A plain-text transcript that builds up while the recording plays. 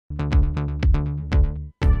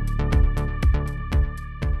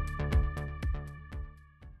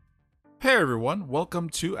Hey everyone, welcome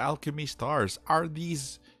to Alchemy Stars. Are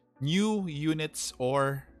these new units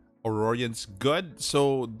or Aurorians good?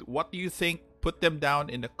 So, what do you think? Put them down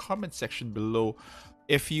in the comment section below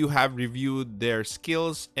if you have reviewed their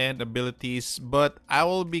skills and abilities. But I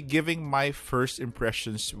will be giving my first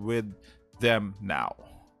impressions with them now.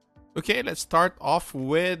 Okay, let's start off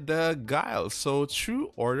with Giles. So,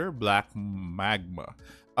 True Order Black Magma.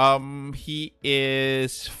 He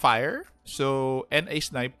is fire, so and a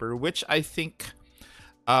sniper, which I think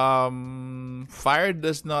fire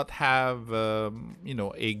does not have a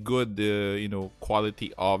good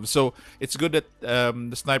quality of. So it's good that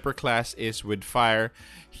the sniper class is with fire.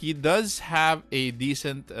 He does have a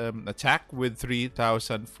decent attack with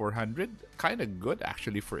 3,400, kind of good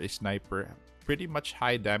actually for a sniper. Pretty much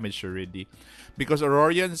high damage already, because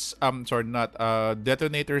Aurorians, sorry, not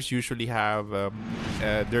detonators usually have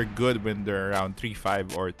they're good when they're around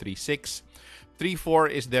 3.5 or 3.6.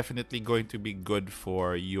 3.4 is definitely going to be good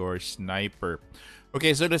for your sniper.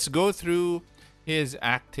 Okay, so let's go through his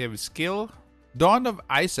active skill. Dawn of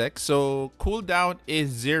Isaac. So cooldown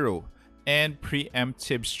is 0 and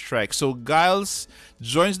preemptive strike. So Giles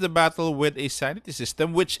joins the battle with a sanity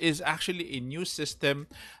system, which is actually a new system.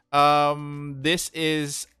 This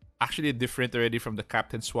is actually different already from the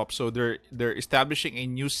captain swap. So they're establishing a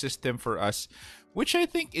new system for us, which I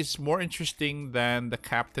think is more interesting than the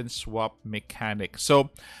captain swap mechanic. So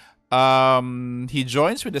he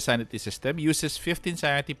joins with the sanity system, uses 15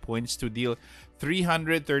 sanity points to deal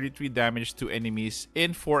 333 damage to enemies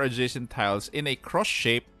in 4 adjacent tiles in a cross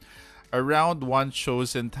shape around one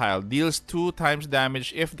chosen tile. Deals 2 times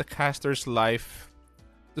damage if the caster's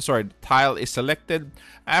tile is selected.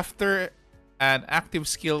 After an active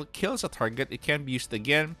skill kills a target, it can be used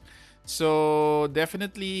again. So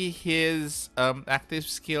definitely his active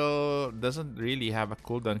skill doesn't really have a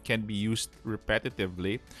cooldown, can be used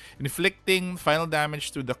repetitively, inflicting final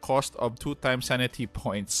damage to the cost of 2 times sanity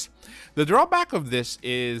points. The drawback of this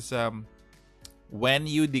is when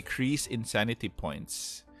you decrease in sanity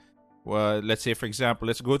points. Well, let's say, for example,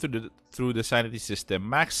 let's go through the sanity system.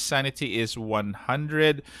 Max sanity is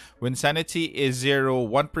 100. When sanity is 0,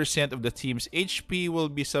 1% of the team's HP will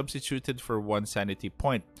be substituted for 1 sanity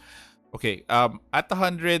point. Okay, at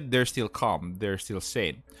 100, they're still calm. They're still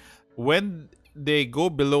sane. When they go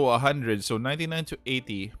below 100, so 99 to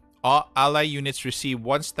 80, all ally units receive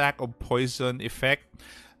 1 stack of poison effect.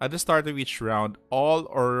 At the start of each round, all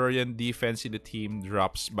Aurorian defense in the team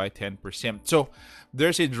drops by 10%. So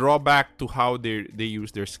there's a drawback to how they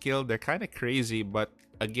use their skill. They're kind of crazy, but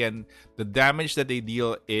again, the damage that they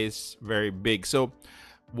deal is very big. So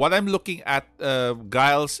what I'm looking at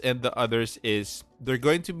Giles and the others is they're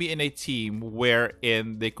going to be in a team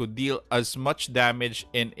wherein they could deal as much damage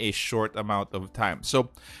in a short amount of time. So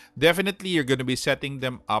definitely you're going to be setting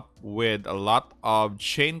them up with a lot of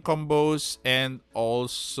chain combos, and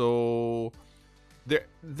also they're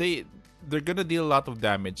going to deal a lot of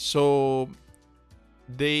damage. So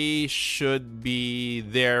they should be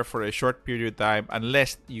there for a short period of time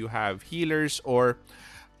unless you have healers, or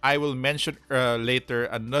I will mention later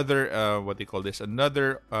another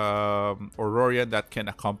another Aurorian that can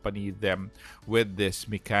accompany them with this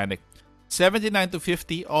mechanic. 79 to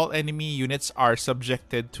 50, all enemy units are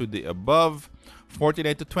subjected to the above.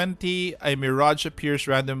 49 to 20, a mirage appears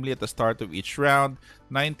randomly at the start of each round.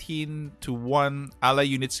 19 to 1, ally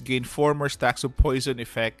units gain 4 more stacks of poison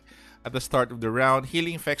effect at the start of the round.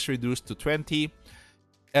 Healing effects reduced to 20.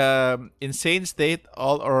 Insane state,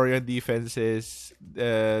 all Aurorian defense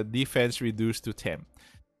reduced to 10.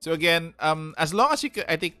 So again, as long as you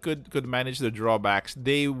could manage the drawbacks,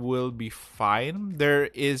 they will be fine. There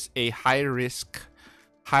is a high risk,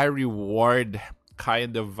 high reward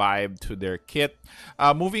kind of vibe to their kit.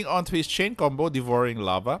 Moving on to his chain combo, Devouring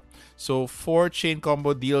Lava. So 4 chain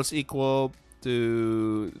combo deals damage equal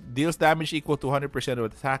to 100% of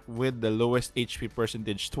attack with the lowest HP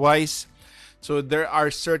percentage twice. So there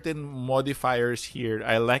are certain modifiers here.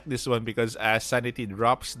 I like this one because as sanity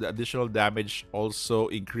drops, the additional damage also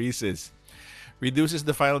increases. Reduces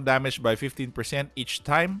the final damage by 15% each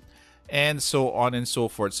time, and so on and so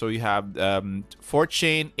forth. So you have 4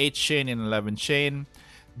 chain, 8 chain, and 11 chain.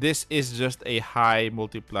 This is just a high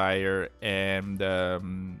multiplier, and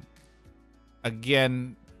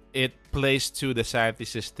again, it plays to the sanity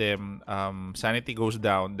system. Sanity goes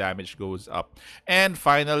down, damage goes up. And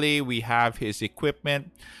finally, we have his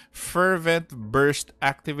equipment. Fervent Burst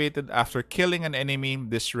activated after killing an enemy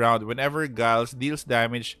this round. Whenever Giles deals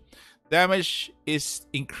damage, damage is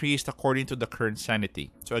increased according to the current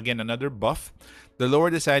sanity. So again, another buff. The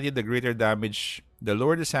lower the sanity, the greater damage. The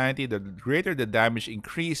lower the sanity, the greater the damage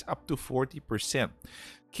increase up to 40%.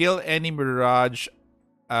 Kill any mirage.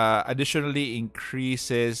 Additionally,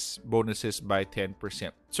 increases bonuses by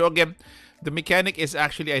 10%. So again, the mechanic is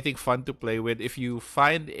actually, I think, fun to play with. If you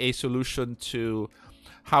find a solution to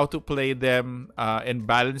how to play them and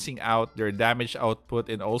balancing out their damage output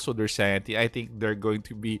and also their sanity, I think they're going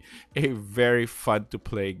to be a very fun to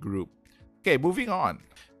play group. Okay, moving on.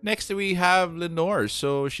 Next, we have Lenore.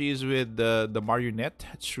 So she's with the Marionette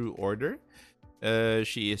True Order.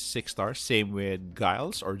 She is 6 stars. Same with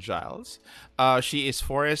Giles or Giles. She is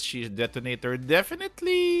Forest. She's Detonator.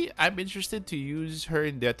 Definitely, I'm interested to use her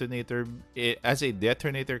in Detonator as a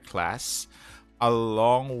Detonator class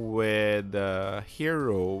along with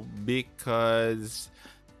Hero because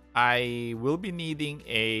I will be needing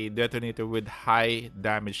a Detonator with high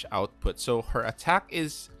damage output. So her attack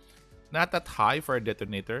is not that high for a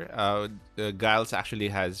Detonator. Giles actually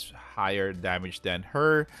has higher damage than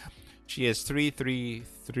her. She has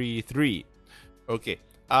 3-3-3-3. Okay.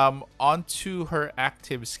 Onto her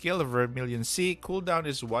active skill, Vermilion Sea. Cooldown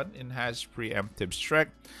is 1 and has preemptive strike.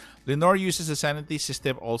 Lenore uses the Sanity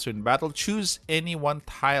system also in battle. Choose any one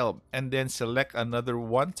tile and then select another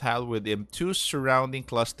one tile within 2 surrounding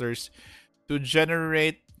clusters to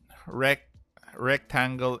generate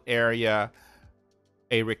rectangle area,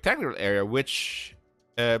 a rectangular area which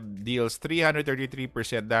deals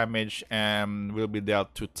 333% damage and will be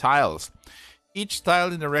dealt to tiles. Each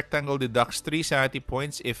tile in the rectangle deducts 3 sanity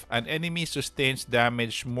points if an enemy sustains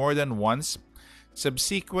damage more than once.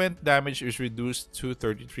 Subsequent damage is reduced to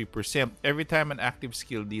 33%. Every time an active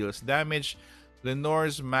skill deals damage,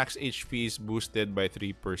 Lenore's max HP is boosted by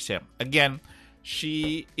 3%. Again,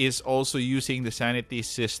 she is also using the sanity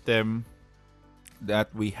system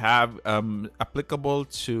that we have applicable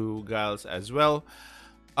to Giles as well.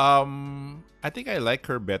 I think I like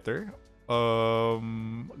her better.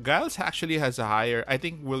 Giles actually has a higher, I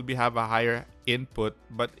think will be have a higher input,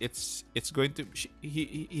 but it's going to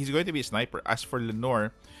he's going to be a sniper. As for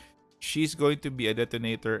Lenore, she's going to be a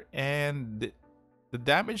detonator, and the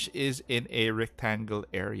damage is in a rectangle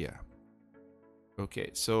area.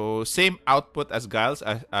 Okay, so same output as Giles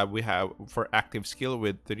as we have for active skill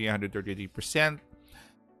with 333%.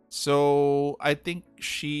 So I think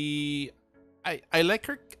I like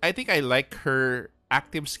her. I think I like her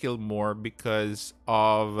active skill more because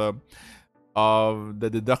of the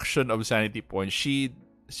deduction of sanity points. She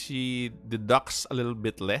deducts a little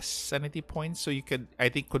bit less sanity points, so you can, I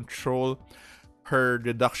think, control her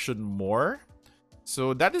deduction more.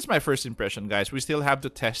 So that is my first impression, guys. We still have to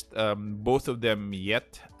test both of them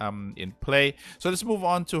yet in play. So let's move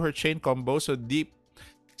on to her chain combo. So Deep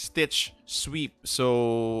Stitch Sweep.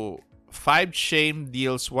 So 5 chain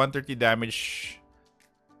deals 130 damage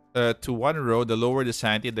to one row. The lower the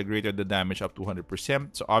sanity, the greater the damage, up to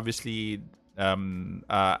 100%. So obviously,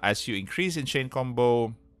 as you increase in chain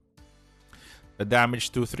combo, the damage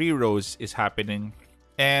to 3 rows is happening.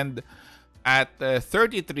 And at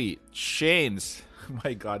 33 chains,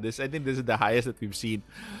 my god, I think this is the highest that we've seen.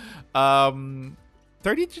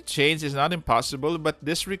 32 chains is not impossible, but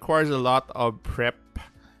this requires a lot of prep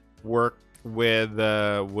work with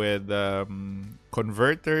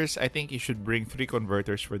converters. I think you should bring 3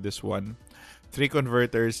 converters for this one. 3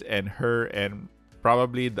 converters and her, and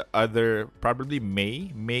probably the other, probably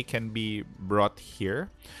May can be brought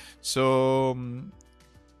here. So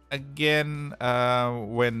again,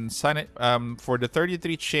 when for the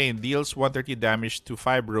 33 chain deals 130 damage to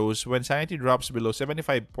 5 rows, when sanity drops below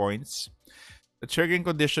 75 points, the triggering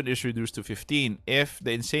condition is reduced to 15. If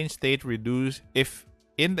in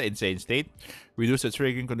the insane state, reduce the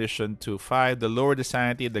triggering condition to 5. The lower the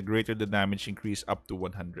sanity, the greater the damage increase up to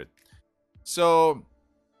 100. So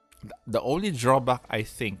the only drawback, I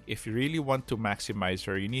think, if you really want to maximize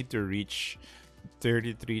her, you need to reach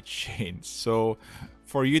 33 chains. So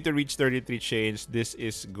for you to reach 33 chains, this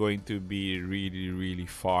is going to be really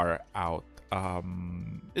far out.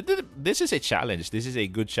 This is a challenge. This is a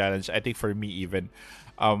good challenge, I think, for me even.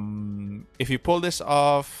 If you pull this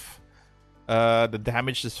off, the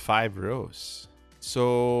damage is 5 rows.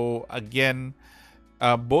 So again,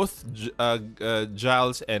 both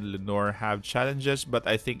Giles and Lenore have challenges, but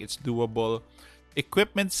I think it's doable.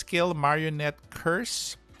 Equipment skill, Marionette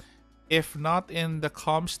Curse. If not in the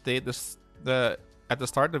calm state, at the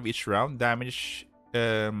start of each round, damage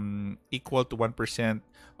equal to 1%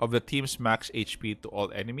 of the team's max HP to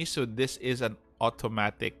all enemies. So this is an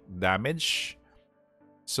automatic damage.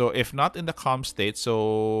 So if not in the calm state,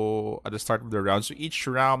 so at the start of the round, so each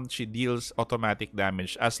round she deals automatic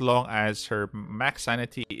damage as long as her max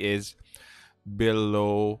sanity is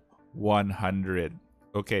below 100.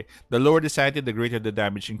 Okay. The lower the sanity, the greater the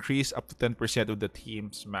damage increase, up to 10% of the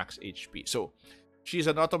team's max HP. So she's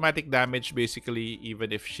an automatic damage basically,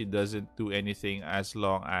 even if she doesn't do anything, as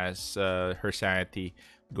long as her sanity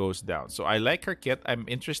goes down. So I like her kit. I'm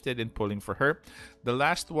interested in pulling for her. The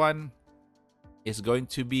last one is going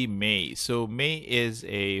to be May. So May is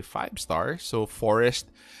a 5-star. So Forest.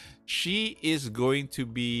 She is going to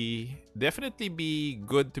be definitely be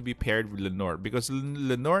good to be paired with Lenore, because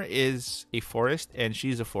Lenore is a forest and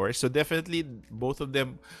she's a forest. So definitely both of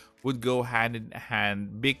them would go hand in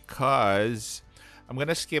hand, because I'm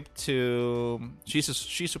gonna skip to she's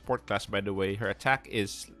support class, by the way. Her attack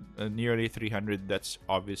is nearly 300. That's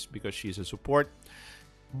obvious because she's a support.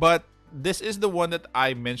 But this is the one that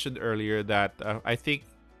I mentioned earlier, that I think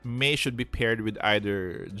May should be paired with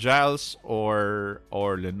either Giles or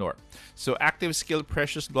Lenore. So active skill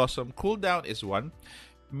Precious Blossom cooldown is 1.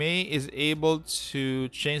 May is able to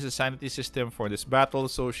change the sanity system for this battle,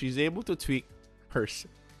 so she's able to tweak her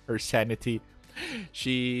her sanity.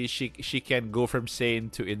 She can go from sane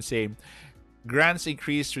to insane. Grants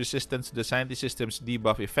increased resistance to the sanity system's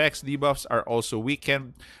debuff effects. Debuffs are also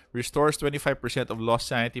weakened. Restores 25% of lost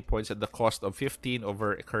sanity points at the cost of 15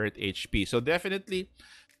 over current HP. So definitely,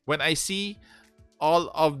 when I see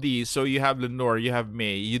all of these, so you have Lenore, you have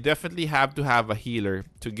May, you definitely have to have a healer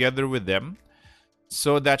together with them,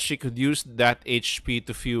 so that she could use that HP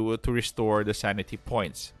to fuel to restore the sanity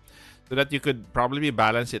points, so that you could probably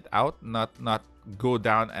balance it out, not go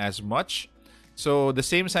down as much. So the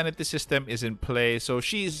same sanity system is in play. So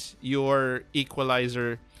she's your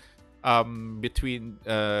equalizer between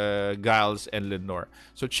Giles and Lenore.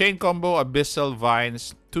 So chain combo, Abyssal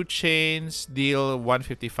Vines, 2 chains deal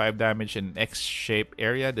 155 damage in X-shaped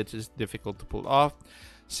area that is difficult to pull off.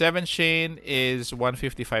 7 chain is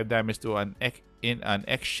 155 damage to in an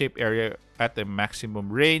X-shaped area at the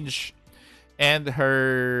maximum range. And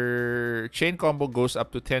her chain combo goes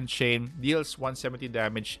up to 10 chain, deals 170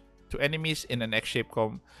 damage to enemies in an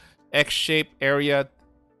X-shaped area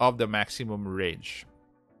of the maximum range.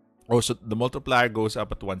 Also, the multiplier goes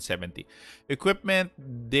up at 170. Equipment,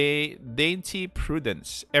 Dainty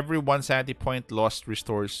Prudence. Every 1 sanity point lost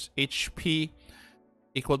restores HP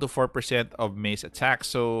equal to 4% of May's attack.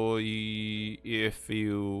 So if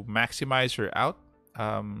you maximize her out,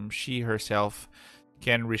 she herself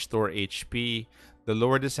can restore HP. The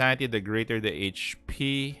lower the sanity, the greater the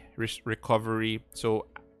HP recovery. So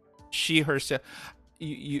she herself,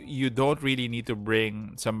 you don't really need to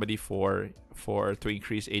bring somebody for to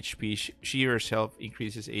increase HP. She herself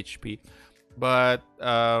increases HP, but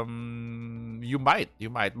you might.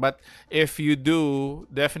 But if you do,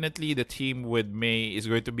 definitely the team with May is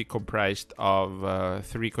going to be comprised of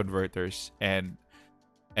 3 converters and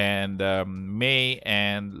May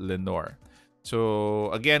and Lenore.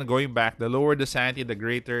 So again, going back, the lower the sanity, the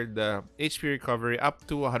greater the HP recovery, up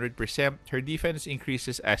to 100%. Her defense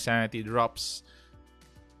increases as sanity drops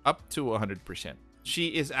up to 100%. She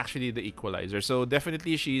is actually the equalizer. So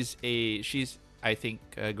definitely she's I think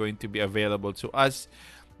going to be available to us.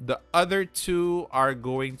 The other 2 are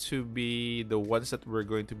going to be the ones that we're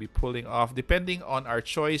going to be pulling off. Depending on our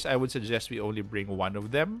choice, I would suggest we only bring one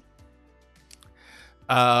of them.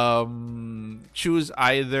 Choose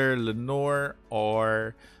either Lenore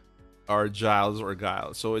or Giles or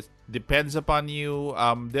Giles. So it depends upon you.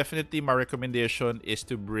 Definitely my recommendation is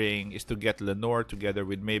to get Lenore together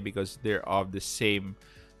with May, because they're of the same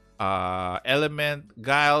element.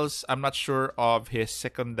 Giles, I'm not sure of his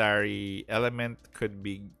secondary element. Could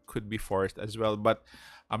be forest as well, but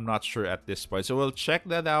I'm not sure at this point. So we'll check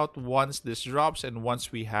that out once this drops and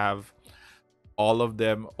once we have all of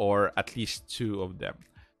them, or at least 2 of them.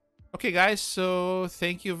 Okay, guys, so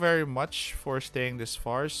thank you very much for staying this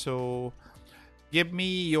far. So give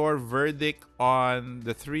me your verdict on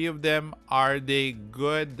the 3 of them. Are they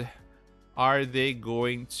good? Are they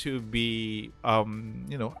going to be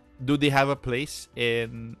do they have a place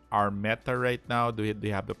in our meta right now? Do they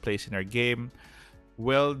have a place in our game?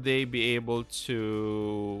 Will they be able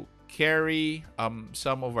to carry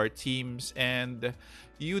some of our teams? And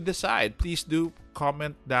you decide. Please do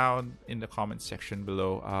comment down in the comment section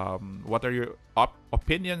below. What are your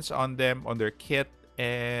opinions on them, on their kit?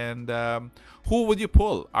 And who would you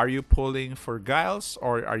pull? Are you pulling for Giles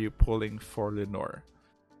or are you pulling for Lenore?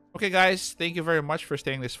 Okay, guys, thank you very much for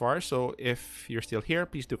staying this far. So if you're still here,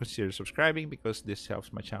 please do consider subscribing, because this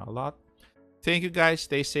helps my channel a lot. Thank you, guys.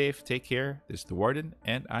 Stay safe. Take care. This is the Warden,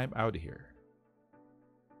 and I'm out of here.